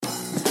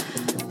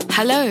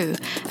Hello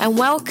and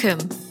welcome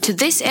to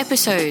this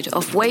episode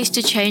of Ways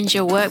to Change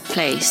Your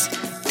Workplace.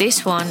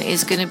 This one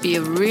is going to be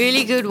a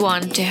really good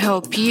one to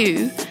help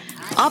you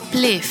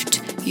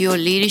uplift your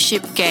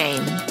leadership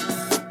game.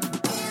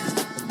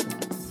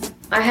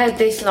 I heard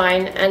this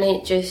line and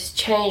it just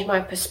changed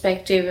my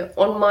perspective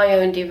on my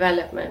own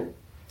development.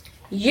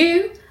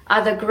 You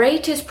are the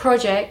greatest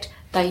project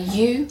that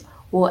you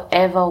will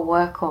ever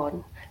work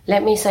on.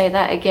 Let me say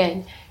that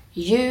again.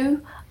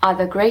 You are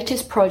the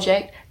greatest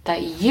project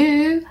that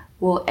you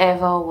will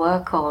ever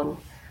work on.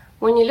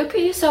 When you look at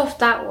yourself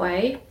that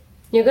way,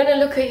 you're going to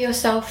look at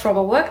yourself from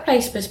a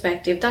workplace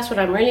perspective. That's what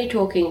I'm really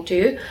talking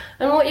to.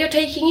 And what you're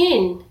taking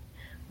in,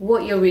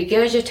 what you're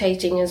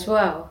regurgitating as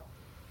well.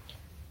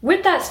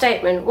 With that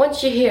statement,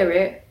 once you hear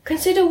it,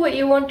 consider what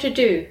you want to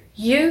do.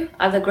 You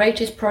are the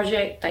greatest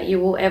project that you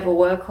will ever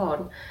work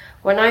on.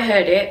 When I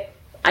heard it,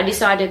 I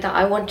decided that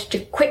I wanted to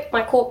quit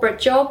my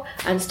corporate job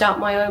and start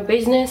my own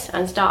business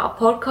and start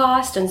a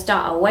podcast and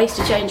start a Ways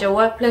to Change Your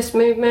Workplace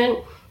movement.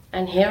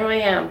 And here I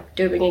am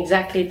doing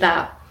exactly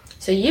that.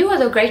 So you are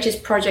the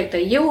greatest project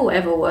that you will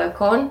ever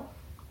work on.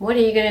 What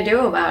are you going to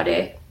do about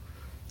it?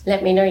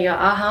 Let me know your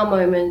aha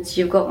moments.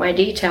 You've got my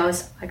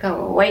details. I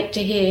can't wait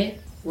to hear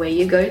where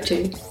you go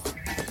to.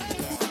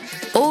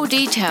 All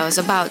details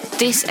about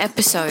this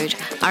episode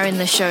are in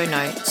the show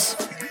notes.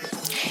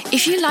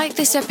 If you like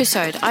this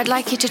episode, I'd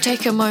like you to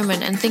take a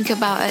moment and think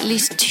about at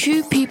least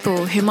 2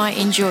 people who might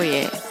enjoy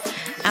it.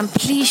 And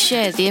please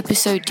share the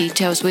episode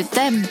details with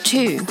them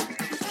too.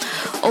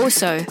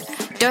 Also,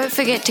 don't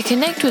forget to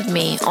connect with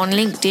me on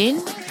LinkedIn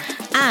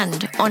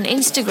and on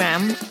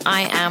Instagram.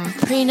 I am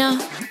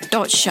Prina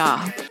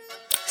Shah.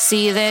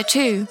 See you there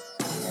too.